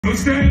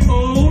Say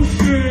oh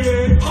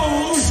shit,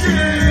 oh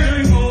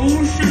shit,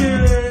 oh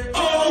shit,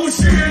 oh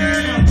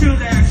shit. Kill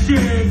that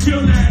shit,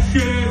 kill that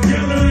shit,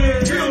 kill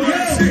it, kill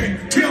that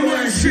shit, kill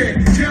that shit,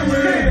 kill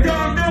it.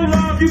 Dog, no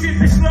love, you get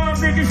the slum,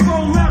 niggas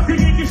roll up, they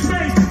get your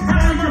space.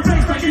 Out of your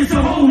face like it's a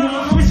whole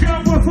lot. I was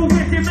young, work for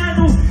wicked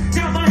metal.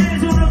 Got my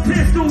hands on a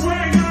pistol,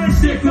 way on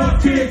stick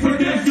up, kid,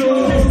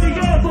 credential. Piss me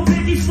off for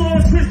Biggie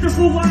Smalls,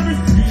 pistol wires,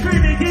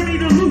 screaming, give me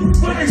the loot.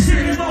 But that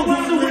shit in my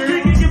wallet, with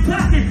dick in your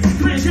pocket.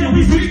 Clinch and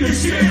we beat the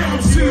shit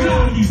out, shit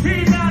out.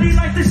 Anybody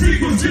like the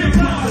sequel to the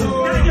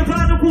bottle. Now your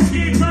barnacles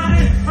get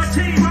clotted. My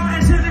chain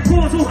riding to the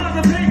core, so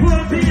have the paper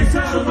and be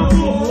inside of the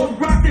floor.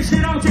 Rock this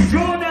shit out your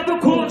jaw, never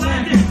caught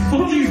like it.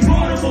 For these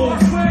Baltimore,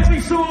 swear we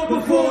saw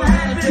before I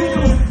had it.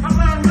 I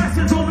learned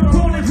lessons on the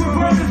corners where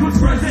brothers was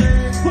present.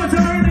 Was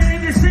earning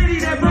in the city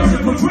that brother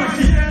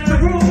progression. The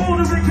rule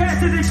holder and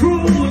cast in the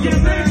true on your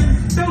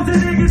man. Those are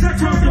niggas that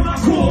turned to my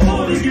core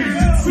all again.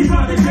 We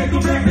about to take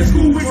them back to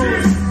school with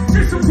this.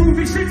 Just some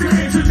groovy shit to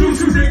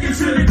introduce you niggas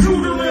to the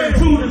tutoring.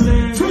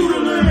 Tutoring,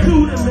 tutoring,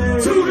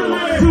 tutoring,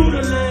 tutoring,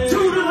 tutoring,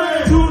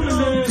 tutoring,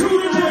 tutoring,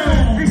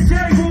 tutoring. It's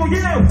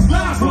J-Royale,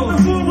 live from the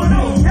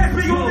 410. That's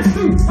me on the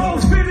stoop. Oh,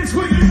 spinning,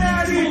 swinging,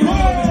 natty.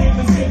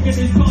 Taking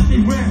this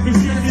fucking rap,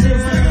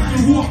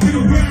 walking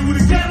around with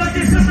a guy like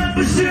it's a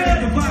membership.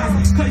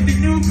 Cause the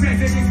new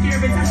president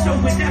scaring, I show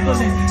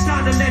benevolence.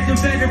 Time to let the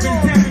veterans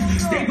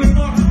perish. Stay with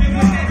marksmen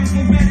with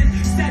medical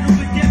reddits. Settle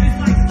with devils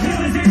like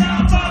killers and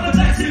our father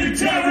blessing and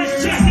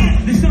terrorists. Check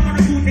it.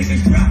 Dishonorable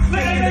niggas drop.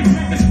 They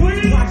drink the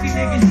squeeze. Watching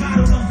niggas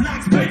battle on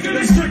blocks. Making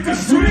us trick the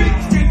street.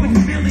 Stay with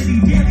humility.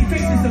 Daily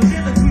faces of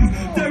military.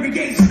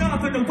 38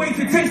 snuff and the way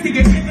to tasting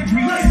your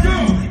imagery. Let's go.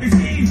 It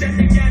seems that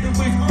the gather is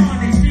on.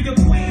 And she the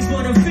queen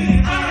for the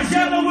fiend. Eyes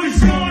yellow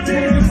is on.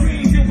 The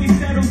greens and we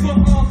settle for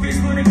office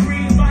for the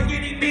green by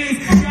any means.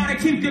 Gotta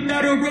keep the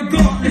letter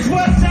regardless.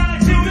 West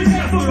side to the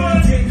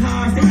Everest. Big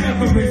highs to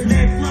Everest.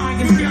 Lead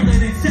flying and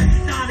skeleton. Set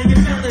nodding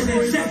and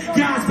melanin. Chef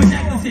guys for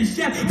necklace and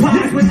chef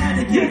pies with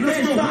etiquette.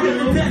 Let's go.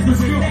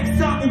 Next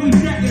time when we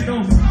decking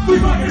them. We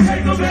about to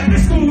take them back to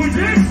school with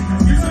this.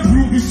 It's a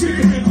groovy shit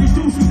to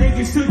introduce you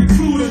niggas to the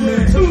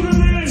tutoring.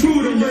 Tutoring,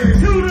 tutoring,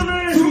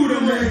 tutoring,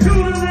 tutoring,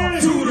 tutoring,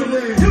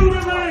 tutoring, tutoring.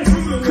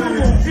 Come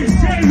on, it's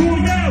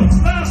J-Royale,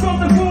 live from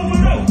the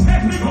 410.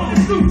 That's me on the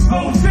stoop.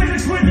 Oh,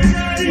 finish with the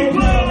natty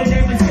blow. And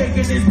they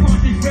mistaken this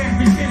conscious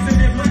rap and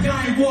sensitive like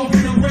I ain't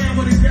walking around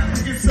with a gun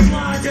against the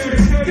line.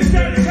 It's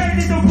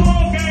dedicated to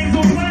ball games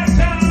on black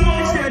time.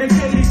 It's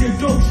dedicated to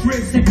dope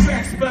strips and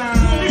crack spies.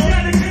 It's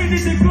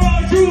dedicated to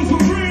guard jewels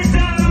with red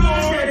time.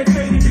 It's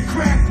dedicated to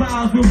crack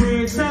files with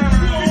red time.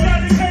 It's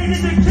dedicated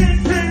to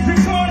kingpins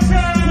and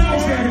cartels.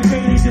 It's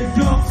dedicated to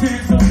dark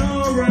tents on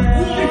Nora.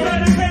 It's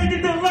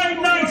dedicated to late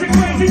nights and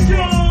crazy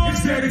shows.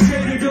 It's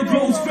dedicated to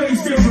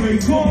Ghostface and Ray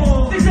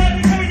Paul. It's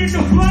dedicated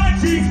to fly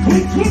cheeks,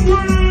 hoops with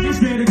words. It's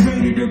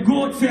dedicated to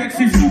Gore-Tex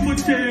and Super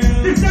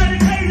Tails. It's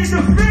dedicated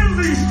to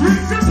Philly,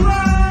 streets and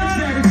blood. It's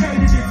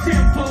dedicated to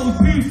Tempos,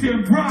 beefs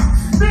and Brocks.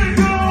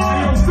 Nigga,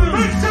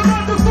 make some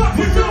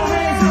motherfucking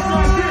noise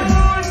like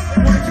this.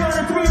 When I count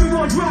to 3, we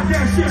gonna drop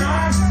that shit,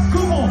 alright?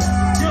 Come on.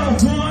 Yo,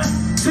 1,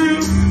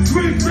 2,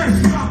 3, let's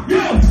drop.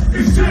 Yo,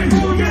 it's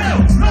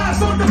J-Royale, live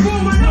from the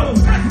 410.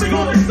 That's me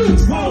on the stoop.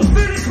 Oh,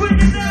 spinning,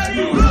 swinging, natty,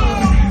 blow.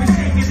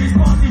 Mistaken this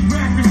conscious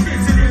rap and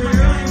sensitive like I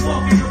ain't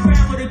walking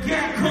around with a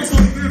gat. Come on,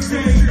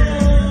 15,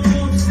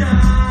 don't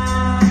stop.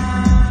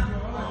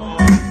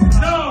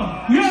 No,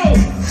 yo,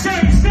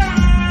 shake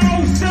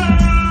side, side.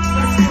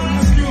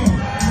 Let's go.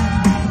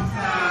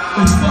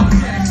 Fuck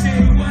that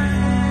shit,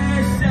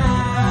 west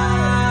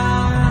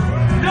side.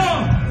 No,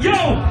 yo,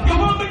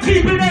 I'ma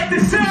keep it at the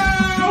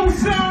south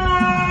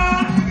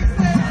side.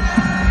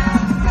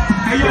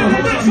 Hey, yo,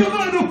 make some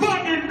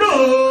motherfucking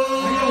noise.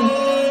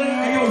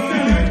 Hey, yo,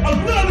 I'm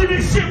loving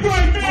this shit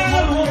right now.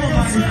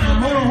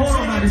 Hold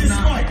on, this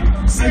mic.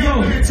 Hey, yo,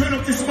 turn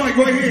up this mic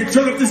right here.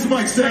 Turn up this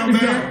mic, sound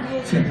man.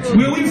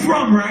 Where we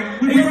from, right?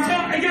 Hey, yo,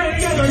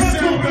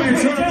 sound man.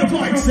 Turn up the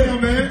mic,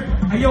 sound man.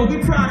 Hey, yo, we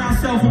pride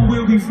ourselves on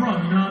where we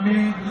from, you know what I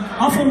mean?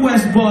 I'm from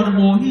West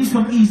Baltimore, he's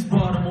from East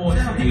Baltimore.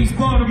 East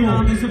Baltimore, you know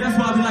what I mean? So that's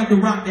why we like to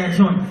rock that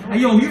joint. Hey,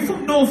 yo, you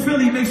from North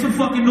Philly, make some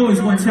fucking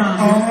noise one time.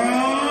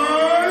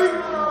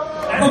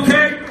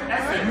 Okay?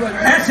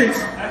 Essex.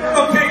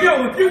 Okay,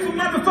 yo, if you from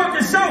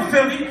motherfucking South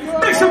Philly,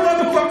 make some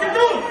motherfucking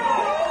noise.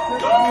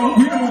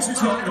 We know what you're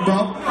talking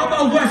about. How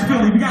about West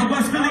Philly? We got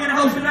West Philly in the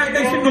house tonight,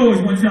 make some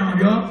noise one time,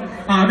 y'all.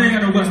 They ain't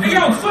got no West Philly. Hey,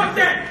 yo, fuck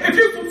that. If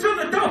you from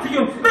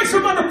Philadelphia, make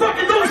some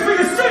motherfucking noise for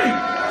your city.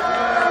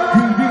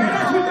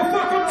 That's what the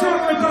fuck I'm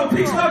talking about.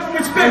 Peace, love, and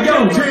respect. Hey,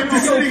 yo, Camden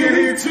City in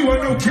here too. I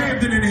know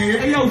Camden in here.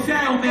 Hey, yo,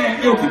 sound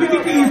man. Yo, can we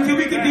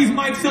get these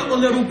mics up a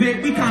little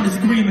bit? We kind of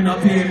screaming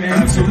up here,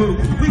 man.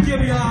 Absolutely. We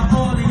give y'all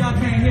all and y'all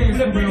can't hear us.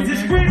 Let's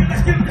just scream.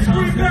 Let's get the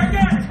scream back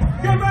at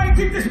it. Y'all ready to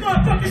keep this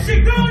motherfucking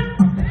shit going?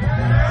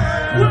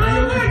 Well, I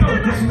like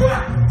that. Let's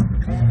rock.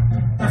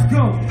 Let's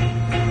go.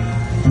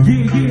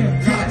 Yeah.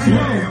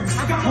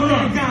 I got all the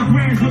down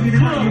brands looking at me.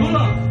 Hold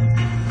up.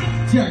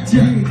 Yeah.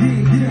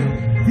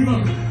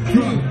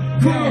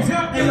 Come on,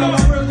 tell me. I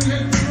really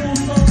hit the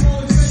rules,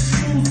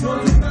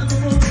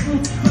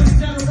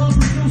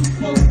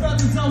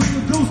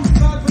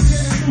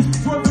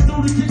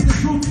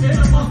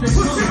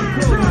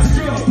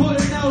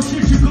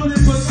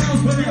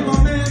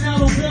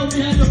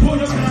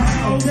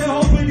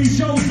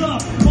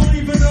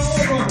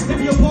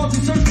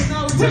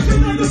 Push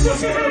your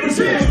motherfucking hands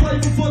in.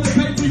 Flavor for the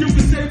paper, you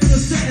can save it a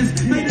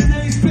sentence. Made a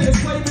name, spit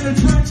flavor in the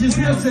trenches.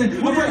 Listen,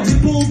 I'm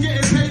raging bull,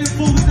 getting paid in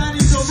full in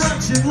any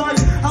direction. Like,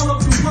 I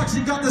love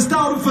complexion, got the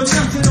style to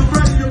finesse it. I'm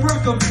ready to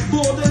wreck 'em.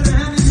 More than a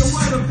hand in your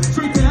wet 'em.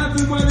 Straight to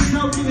heaven where the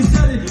hell you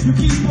set it. You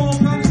keep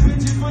on penny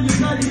pinching for your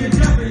daddy and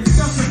debit. You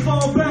got to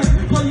fall back,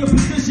 play your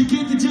position,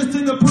 get you just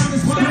in the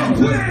premise. When I'm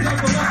quick,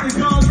 like a left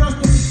God rest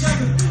on the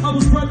seventh. I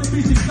was bred to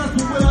be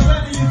successful without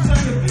any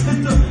incentive.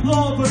 It's the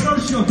law of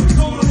inertia,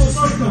 total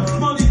inertia.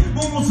 Money,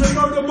 morals, and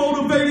murder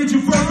motivated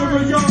you further.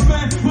 A young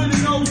man with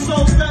an old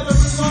soul better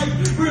in life.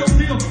 Real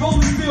deal,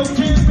 Holyfield,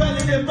 can't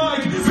better than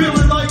Mike.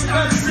 Feeling like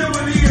Edison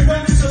when he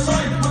invented the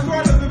light. I'm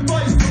right up in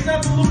place,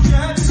 never lose your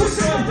head. Push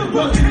your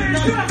motherfucking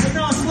hands up. And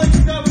not slick,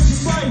 you never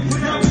should bite.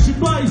 Never should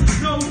bite.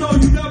 No,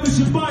 you never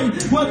should bite.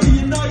 Whether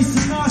you're nice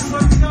or not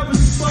slick, you never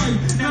should bite.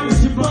 Never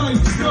should bite.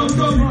 No,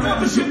 you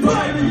never should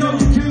bite. And yo,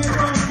 you can't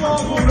run far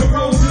on the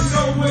road to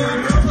nowhere.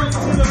 Straight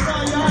to the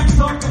fire, I ain't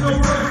talking no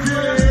record.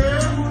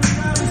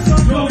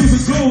 Don't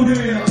even go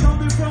there.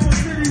 Coming from a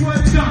city where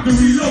the Dr.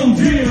 Reload,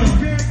 yeah.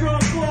 can't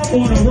run far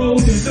On the road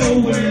to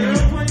nowhere.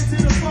 Straight to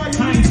the fire.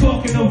 I ain't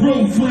talking no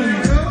road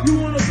flare. You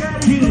want a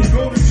battle? Get it.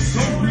 Go to the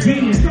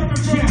Get it.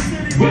 Check.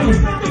 Well,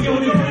 yo,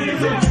 the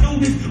plans I know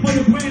this. When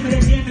the brand of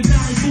that damn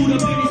exotic food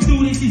up in the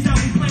students, is how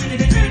we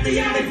planted an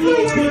antibiotic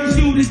fluid. Gun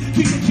shooters,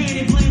 keep the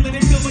cannon blaming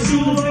until my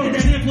noodles and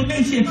that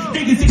inflammation.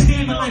 Niggas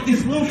examine like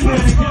this roof.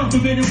 Trying to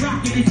compliment and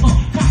rocket this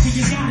copy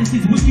your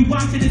goddesses. What you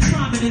watching is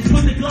prominence.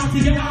 Put the gloss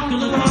in your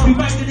ocular.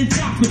 Copywriting this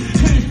doctrine.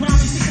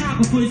 Transcribing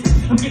stenographers.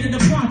 I'm getting the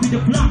profit, the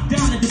block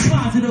down the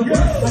deposit of I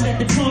let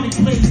the party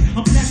place.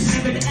 I'm blessing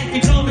them in the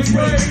economic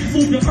rate.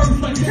 Move the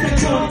earth like the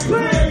tectonic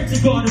plate. They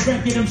got a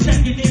record, I'm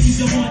checking in these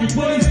demonic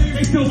ways.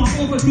 They feel my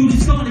aura through the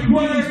sonic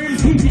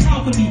waves. Beat the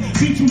alchemy,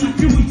 beat you like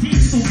you and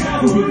diesel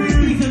cavalry.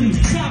 Easily,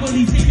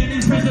 cavalry, thinking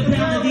in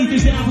principalities.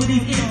 They down with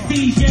these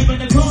MCs, sharing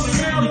the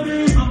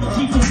commonality. I'm the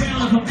chief of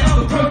balance from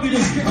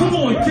Albuquerque. Come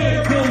on,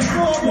 dead go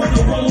on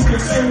the road to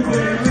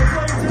nowhere.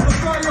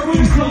 We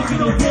talking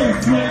a road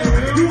flare.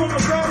 You want a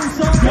battle,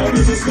 son? Go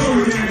to the go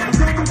there.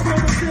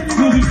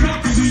 We'll be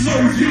talking below,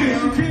 yeah.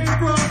 You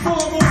can't run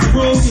far on The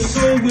road to Put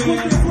your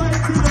nowhere. flag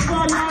to the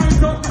fire, I ain't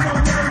talking no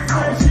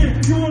that shit.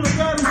 You want a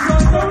battle,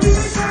 son? Don't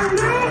even go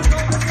there.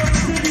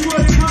 City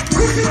where the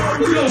competition.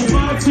 Yo,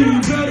 my team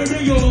better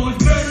than yours,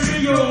 better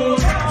than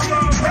yours.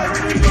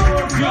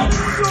 Yo,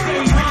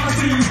 hey, my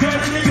team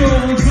better than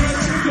yours,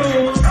 better than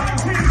yours.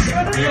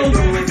 Yo,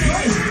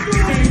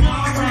 hey, my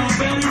round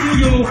better than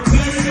yours,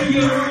 better than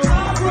yours.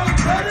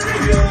 Better than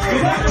yours.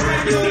 Better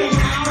than yours.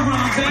 My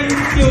round better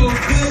than yours,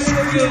 better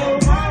than yours.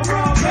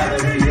 Better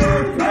than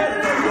yours, better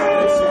than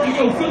yours. Hey,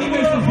 yo, Philly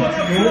make some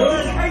fucking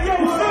noise. Hey, yo,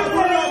 what up,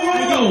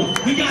 Hey, yo,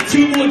 we got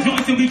 2 more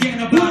joints and we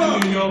getting up out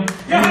of here, yo. You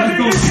having a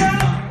good time?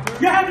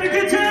 You having a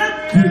good time?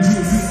 This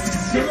is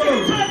the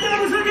time that I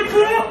was looking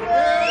for?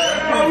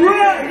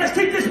 Alright, let's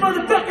keep this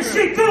motherfucking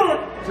shit going.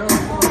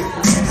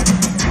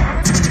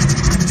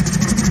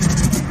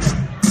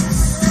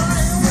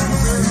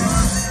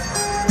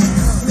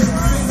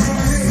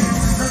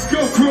 Let's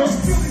go, crew.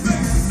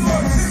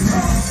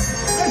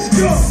 Let's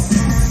go.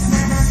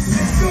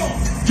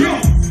 Yo,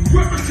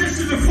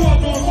 repetition to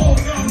form on all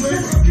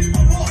numbers.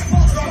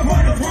 I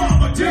write a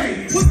rhyme a day.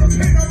 With the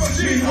pen of a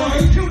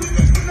G-light.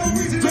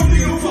 Don't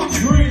need no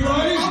fucking green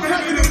light. I'm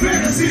having a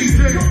fantasy.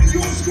 Don't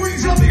your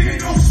screens, I'll be in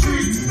no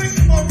streets.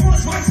 Making my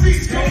runs, my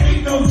speech. Don't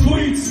need no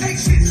tweets. Ain't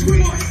shit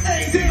sweet.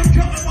 Hey, damn,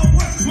 counting my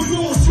blessings. We're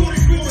all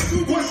shorty going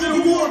through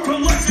Western War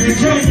collection in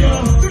Kenya.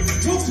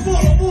 Toast for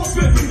a more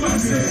fifth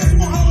lesson. That's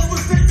why I love a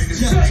statement to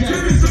say.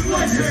 There is a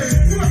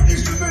blessing. Work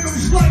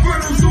instrumentals like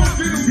Reynolds on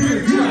Fiddle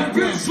Bit. Yeah,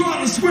 bitch,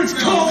 trying to switch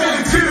code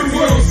to the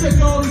world. Sick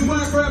of all these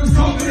whack rappers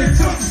talking and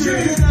tough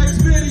shit. Your next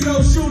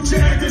video, shoot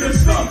your act in a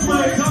stuff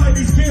play. Tie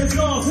these kids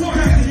off,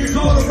 back in your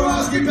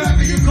cauterized, get back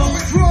in your car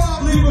and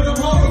drive. Leaving them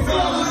horrified.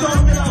 The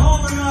thought that I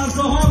harmonize,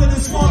 the harder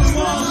than smart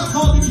wine.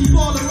 Hard to keep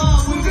all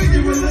alive when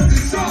vigor is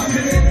inside.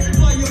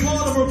 Play your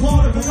part of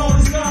reporter, but all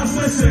these guys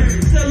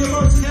listen. Say your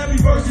verses, heavy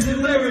verses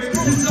and lyrics.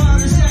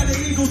 Designed to shatter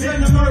eagles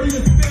and the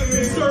murderous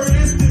spirit. Certain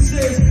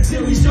instances,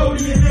 till we show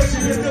the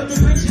initiative. The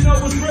depiction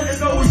of what's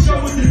written, always show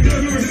what the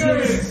ignorance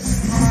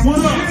is. What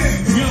up?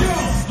 Yo,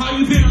 how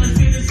you been? Let's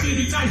get this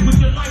city nice, but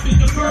your life is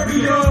the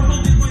proverbial.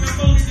 Focus when I'm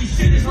rolling this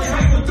shit, it's like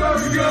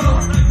hypothermia.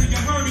 Life is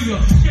your hernia.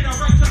 Shit, I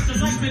write up the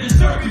life in the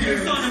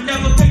circuit. Son, I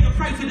never paid the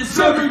price of the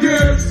 7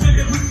 years. With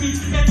the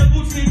boutique and the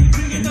boutique,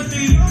 bringing the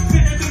lead.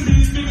 Spin at the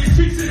lead, giving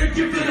streets to the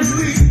gift of the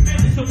sleep. And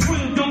it's a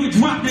real, don't get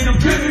dropped in a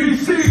Kennedy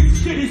seat.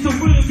 Shit is so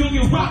real, don't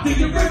get rocked in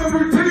your never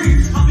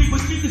repeat. I mean,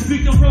 but she can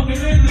speak the broken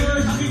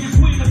English. I mean, it's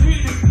queen of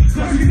penis.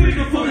 Cause you need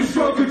it for the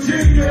stroke of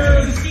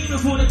genius. The scheme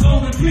for the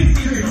golden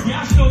pieces.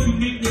 Yeah, I show you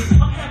neatness.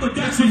 I'm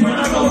ambidextrous when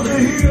I go to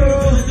here.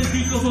 Let the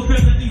deep of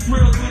ability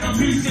drills when I'm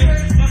reaching.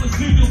 Never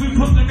speaking, we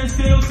putting the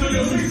steel to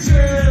the leeches.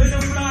 In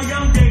the fly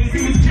young days,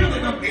 he was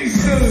killing them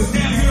Easters.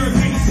 Now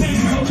Europeans think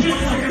he's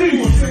killing them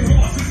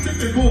Easters.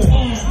 Pacific War.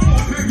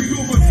 Baby,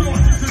 you're a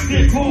sergeant to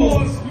Nick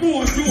Horse.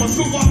 More doors,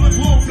 so I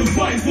belong to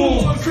fight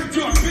wars.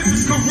 Conduct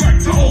business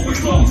correct to open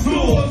closed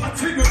doors. I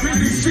take a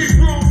busy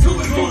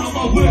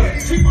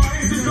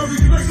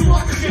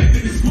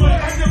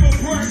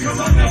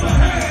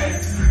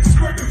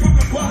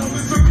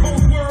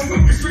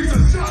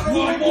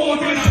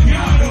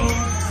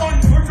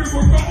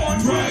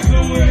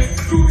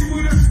Shooting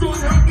with a stun,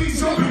 help me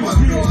jump in my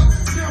gun.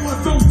 Now I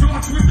throw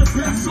darts with the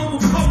best on the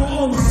cover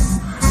on us.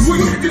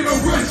 We can get a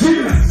rest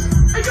here.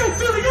 Hey, yo,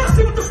 Philly, y'all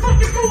see what the fuck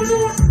is going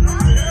on?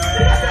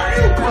 Nigga, I got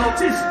ill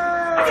punches.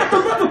 I got the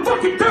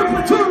motherfucking third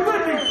platoon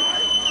with me.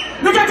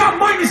 Nigga, I got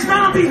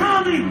 -9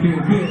 behind me.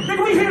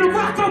 Nigga, we here to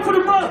rock out for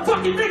the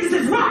motherfucking niggas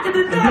that's rocking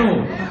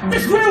tonight.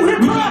 This real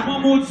hip hop.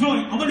 One more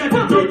joint. I'm gonna let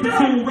the third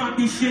platoon rock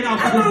this shit out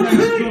for this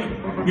next joint.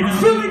 You know?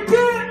 Feeling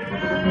good.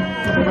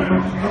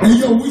 Hey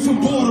yo, we from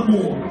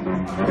Baltimore.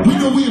 We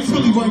know we in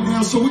Philly right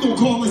now, so we gonna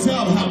call this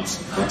our house.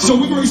 So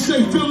we gonna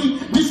say Philly,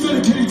 this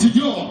dedicated to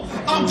y'all.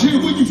 I don't care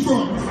where you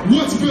from.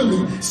 West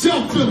Philly,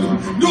 South Philly,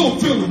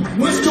 North Philly.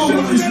 Let's go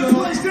with this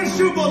place. That's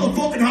your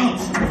motherfucking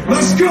house.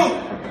 Let's go.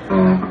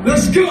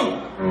 Let's go.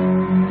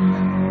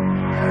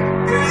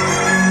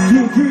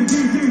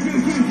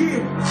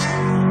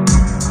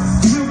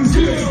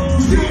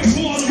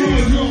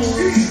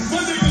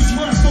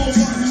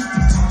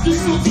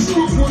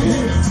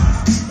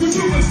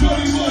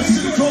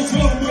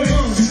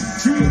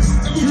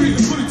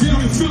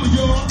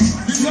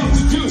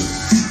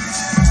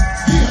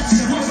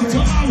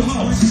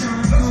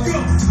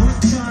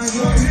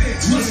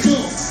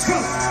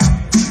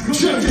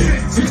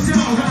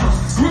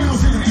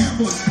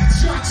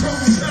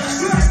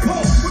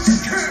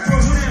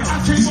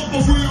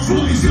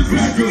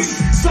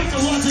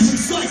 Psychologically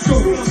psycho.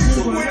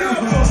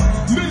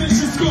 Minutes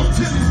is go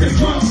tennis, they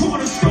drive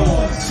corner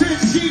store. 10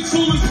 G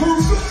full of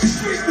proof.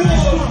 Street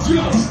wall.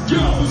 Yo,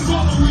 it's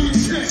following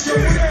intent. Yo,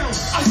 what else?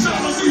 I shot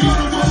on the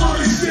other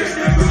my shit.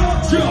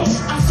 Yo,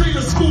 I say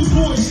a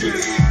schoolboy shit.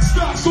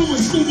 Stop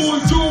doing schoolboy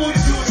doing.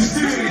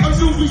 A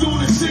newbie on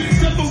the scene,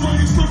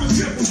 separated from a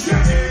simple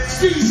shit.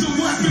 Seize the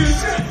weapons.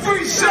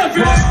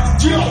 3-7.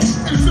 Yo,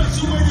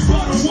 infatuated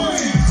by the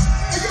way.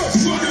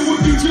 Running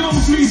with the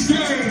Jones these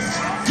days.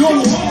 Go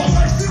hard.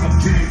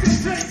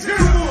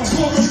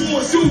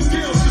 Baltimore, do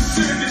deals to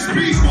send this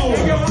people.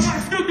 Yo, I got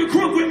Snoop the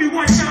Crook with me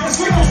right now. Let's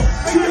go.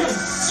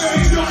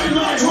 Ain't nothing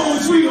like home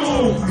sweet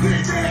home.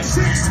 Big ass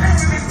shit,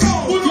 having it go.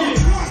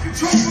 Lost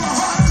control for a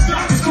hot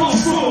stock is called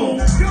phone.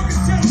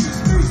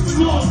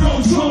 Love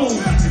goes home.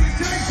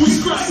 We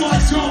scrap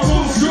like John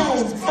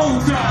Jones. Oh,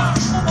 God.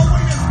 On my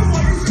way to school,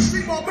 I used to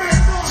see my man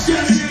Bob.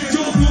 Standing in the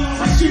door block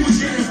like she was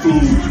getting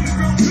food.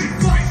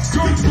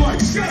 Gunfight,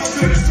 get up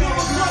to the top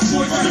of my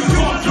boys in the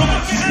car.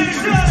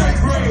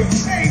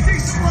 Hey,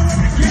 these are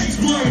the games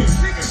played.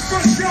 Niggas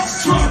fresh out,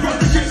 try to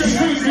replicate their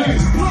heyday.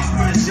 Block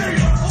red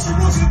Jada, all the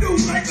ones who do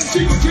like the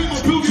Chico came a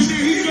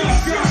billionaire, he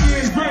got 5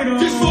 years greater.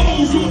 This for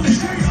old York, they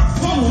say,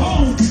 pull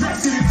home, back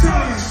to the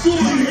time.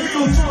 40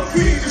 hills,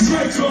 feet in the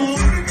break zone.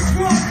 Some niggas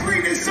walk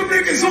clean and some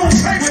niggas on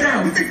paper now.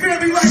 They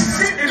family like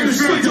shit in the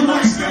street of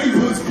like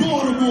neighbors,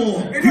 Baltimore.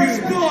 And that's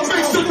Baltimore.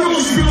 Make some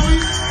noise, Philly.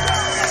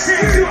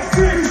 Hands up,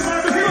 Philly.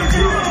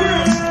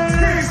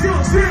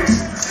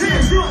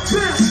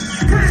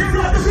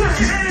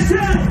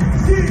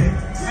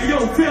 Hey yo,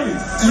 Philly,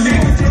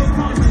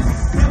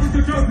 that was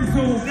the dirt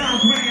zone, 9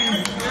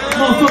 grams.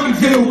 Motherfucking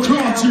jail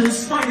conscious,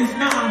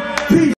 -9.